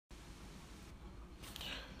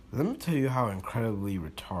Let me tell you how incredibly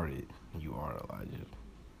retarded you are, Elijah.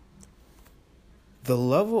 The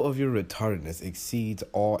level of your retardedness exceeds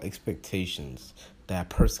all expectations that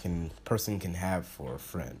person can have for a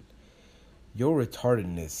friend. Your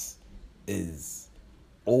retardedness is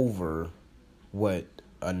over what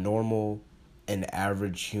a normal and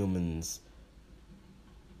average human's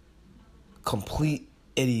complete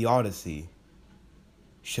idiocy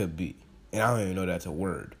should be. And I don't even know that's a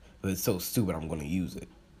word, but it's so stupid I'm going to use it.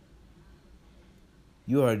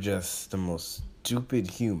 You are just the most stupid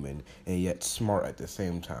human and yet smart at the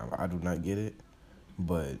same time. I do not get it,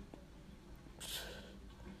 but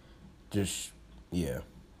just, yeah.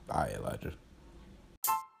 All right, Elijah.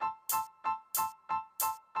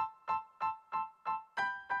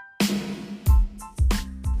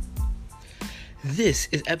 This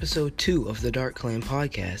is episode 2 of the Dark Clan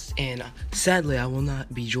podcast, and sadly I will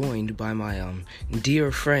not be joined by my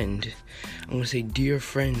dear friend. I'm gonna say dear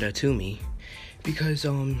friend Atumi, because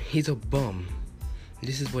he's a bum.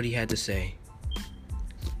 This is what he had to say,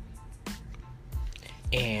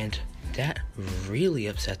 and that really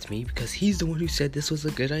upsets me because he's the one who said this was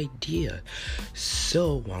a good idea.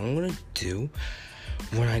 So what I'm gonna do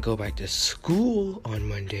when I go back to school on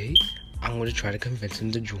Monday, I'm gonna try to convince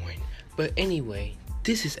him to join. But anyway,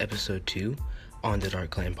 this is episode 2 on the Dark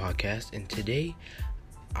Clan podcast, and today,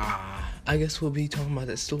 I guess we'll be talking about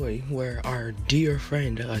that story where our dear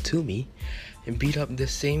friend Atumi beat up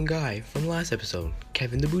this same guy from last episode,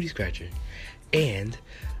 Kevin the Booty Scratcher, and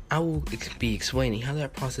I will be explaining how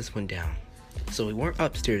that process went down. So we weren't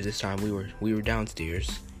upstairs this time; we were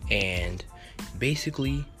downstairs, and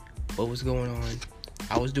basically, what was going on?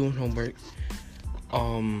 I was doing homework.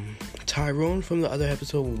 Tyrone from the other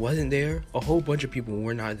episode wasn't there. A whole bunch of people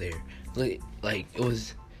were not there. Like it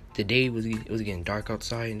was getting dark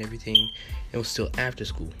outside and everything. It was still after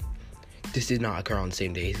school. This did not occur on the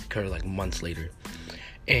same day. It occurred like months later.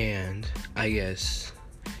 And I guess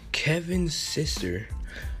Kevin's sister,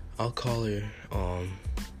 I'll call her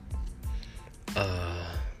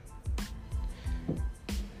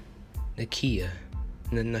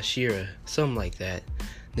Nashira, something like that.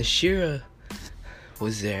 Nashira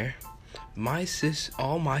was there.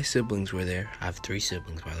 All my siblings were there. I have 3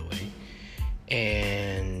 siblings, by the way.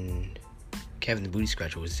 And Kevin the Booty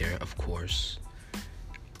Scratcher was there, of course.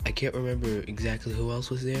 I can't remember exactly who else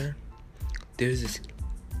was there. There's this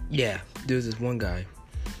one guy.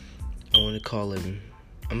 I'm gonna call him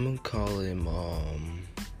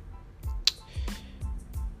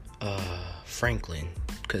Franklin,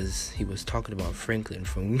 because he was talking about Franklin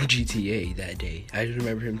from GTA that day. I just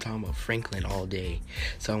remember him talking about Franklin all day,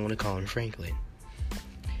 so I want to call him Franklin.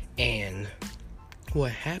 And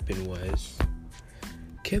what happened was,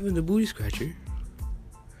 Kevin the Booty Scratcher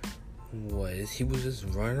was just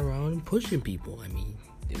running around and pushing people. I mean,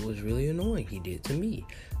 it was really annoying. He did it to me.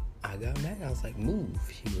 I got mad. I was like, move.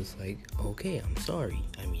 He was like, okay, I'm sorry.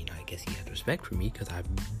 I mean, I guess he had respect for me because I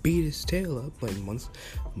beat his tail up like months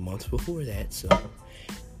before that. So,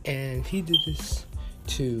 and he did this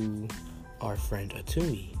to our friend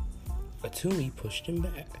Atumi. Atumi pushed him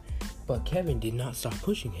back, but Kevin did not stop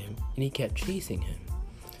pushing him, and he kept chasing him.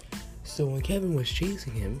 So when Kevin was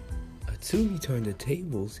chasing him, Atumi turned the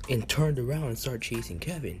tables and turned around and started chasing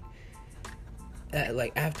Kevin.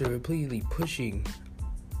 After repeatedly pushing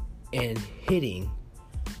and hitting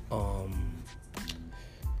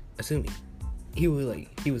Atumi. He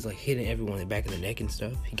was hitting everyone in the back of the neck and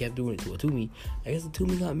stuff. He kept doing it to Atumi. I guess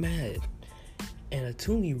Atumi got mad, and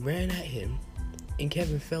Atumi ran at him, and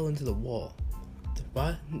Kevin fell into the wall.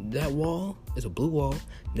 That wall is a blue wall.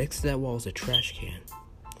 Next to that wall is a trash can.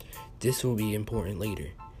 This will be important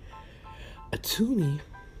later. Atumi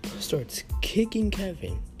starts kicking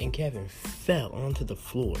Kevin, and Kevin fell onto the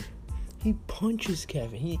floor. He punches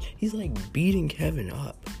Kevin. He's like beating Kevin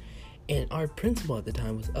up. And our principal at the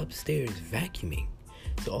time was upstairs vacuuming.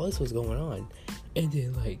 So all this was going on. And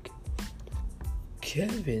then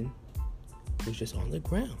Kevin was just on the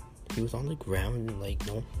ground. He was on the ground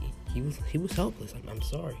and he was helpless. I'm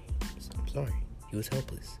sorry. I'm sorry. He was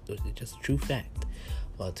helpless. It was just a true fact.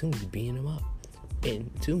 While Toomey was beating him up.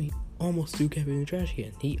 And Toomey almost threw Kevin in the trash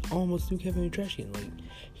can.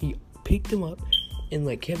 He picked him up,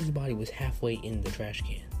 and Kevin's body was halfway in the trash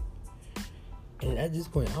can. And at this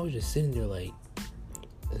point, I was just sitting there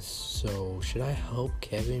so should I help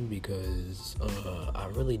Kevin? Because I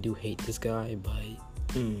really do hate this guy, but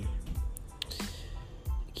he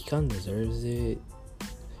kind of deserves it.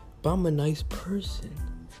 But I'm a nice person,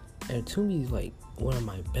 and Atumi's one of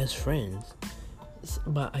my best friends.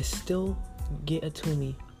 But I still get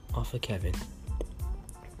Atumi off of Kevin,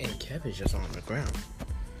 and Kevin's just on the ground.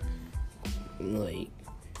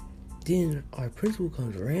 Then our principal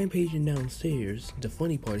comes rampaging downstairs. The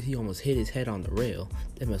funny part is he almost hit his head on the rail.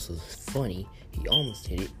 That mess was funny. He almost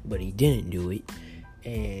hit it, but he didn't do it.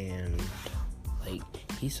 And like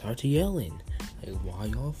he started yelling, like, why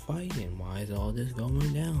y'all fighting? Why is all this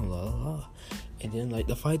going down? La la la. And then like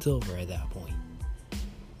the fight's over at that point.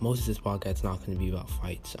 Most of this podcast's not going to be about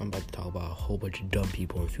fights. I'm about to talk about a whole bunch of dumb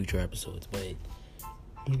people in future episodes. But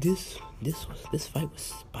this fight was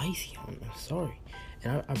spicy. I'm sorry.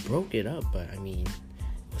 And I broke it up, but I mean,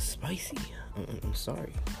 it was spicy. I'm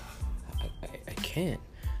sorry. I can't.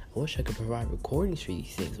 I wish I could provide recordings for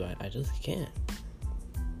these things, but I just can't.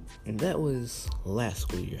 And that was last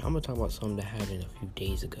school year. I'm going to talk about something that happened a few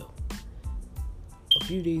days ago. A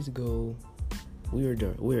few days ago, we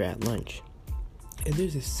were at lunch. And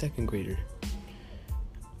there's this second grader.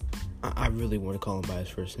 I really want to call him by his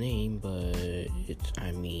first name, but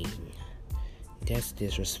that's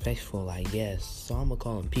disrespectful, I guess. So I'm gonna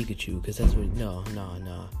call him Pikachu, because that's what. No. I'm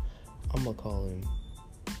gonna call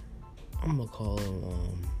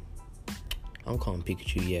him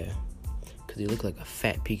Pikachu, yeah, because he looked like a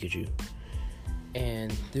fat Pikachu.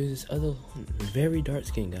 And there's this other very dark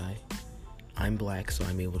skinned guy. I'm black, so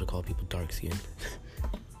I'm able to call people dark skinned.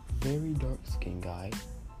 Very dark skinned guy.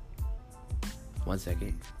 1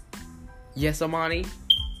 second. Yes, Amani?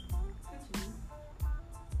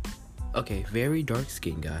 Okay, very dark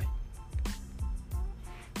skinned guy.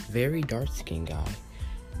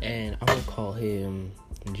 And I'm gonna call him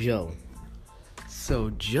Joe.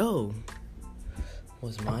 So Joe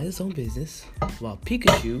was minding his own business while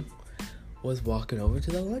Pikachu was walking over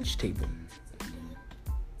to the lunch table.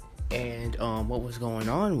 And what was going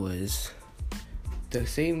on was the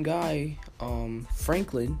same guy,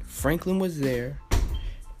 Franklin was there,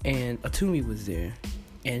 and Atumi was there,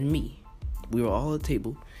 and me. We were all at the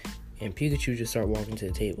table, and Pikachu just started walking to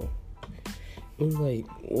the table. It was like,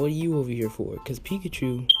 what are you over here for? Because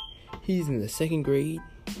Pikachu, he's in the second grade,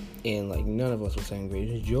 and like none of us were second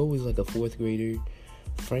graders. Joe was like a 4th grader,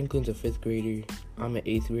 Franklin's a 5th grader, I'm an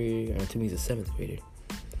 8th grader, and Atumi's a 7th grader.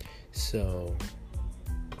 So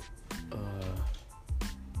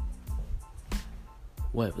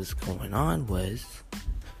what was going on was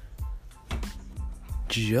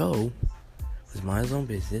Joe was minding his own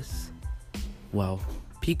business while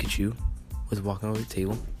Pikachu was walking over the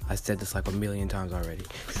table. I said this like a million times already.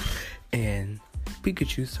 And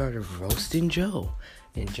Pikachu started roasting Joe.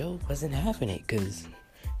 And Joe wasn't having it because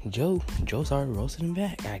Joe started roasting him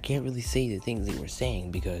back. And I can't really say the things they were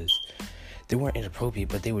saying because they weren't inappropriate,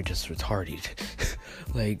 but they were just retarded.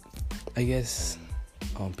 Like, I guess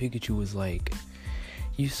Pikachu was like,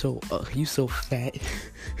 you so fat.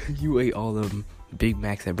 You ate all them Big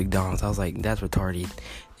Macs at McDonald's. I was like, that's retarded.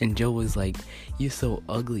 And Joe was like, you so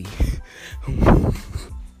ugly.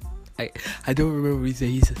 I don't remember what he said.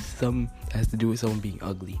 He said something has to do with someone being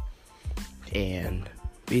ugly. And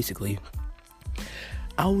basically,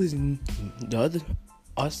 I was in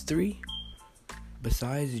us three,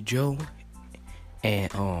 besides Joe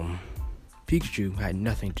and Pikachu, had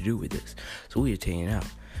nothing to do with this. So we were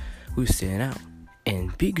standing out.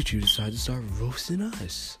 And Pikachu decided to start roasting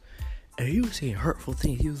us. And he was saying hurtful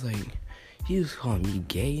things. He was calling me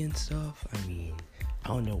gay and stuff. I mean, I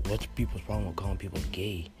don't know what's people's problem with calling people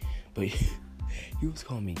gay. But he was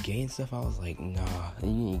calling me gay and stuff. I was like, nah, you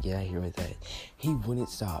need to get out of here with that. He wouldn't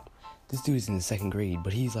stop. This dude's in the 2nd grade,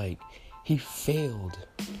 but he's like, he failed.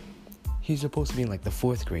 He's supposed to be in like the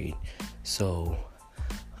 4th grade. So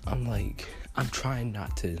I'm like, I'm trying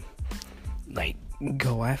not to like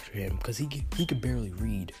go after him because he could barely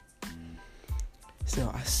read.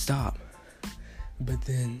 So I stop, but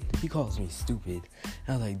then he calls me stupid. And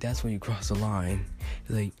I was like, that's when you cross the line.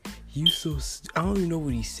 He's like, you so I don't even know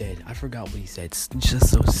what he said. I forgot what he said. It's just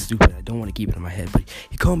so stupid. I don't want to keep it in my head, but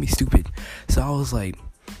he called me stupid. So I was like,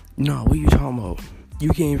 no, what are you talking about? You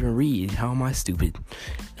can't even read. How am I stupid?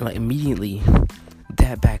 And like immediately,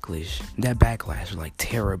 that backlash was like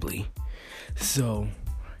terribly. So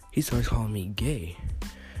he starts calling me gay.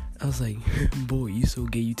 I was like, boy, you so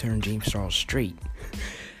gay you turned James Charles straight.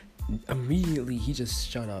 Immediately, he just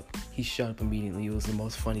shut up. He shut up immediately. It was the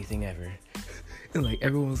most funny thing ever. And like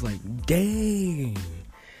everyone was like, dang.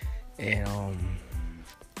 And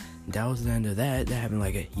that was the end of that. That happened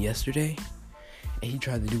like yesterday. And he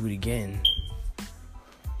tried to do it again.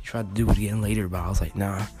 Later, but I was like,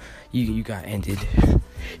 nah, you got ended.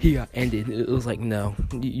 He got ended. It was like, no,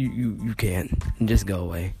 you can't. Just go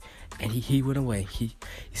away. And he went away. He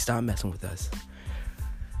stopped messing with us.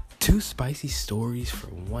 2 spicy stories for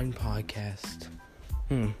 1 podcast.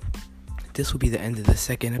 This will be the end of the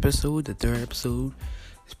 2nd episode. The 3rd episode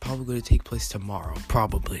is probably going to take place tomorrow.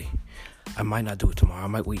 Probably. I might not do it tomorrow. I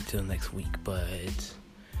might wait till next week. But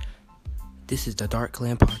this is the Dark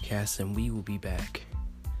Clan Podcast, and we will be back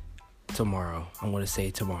tomorrow. I'm going to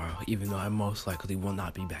say tomorrow, even though I most likely will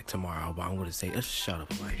not be back tomorrow. But I'm going to say, shut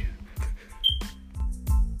up, Elijah.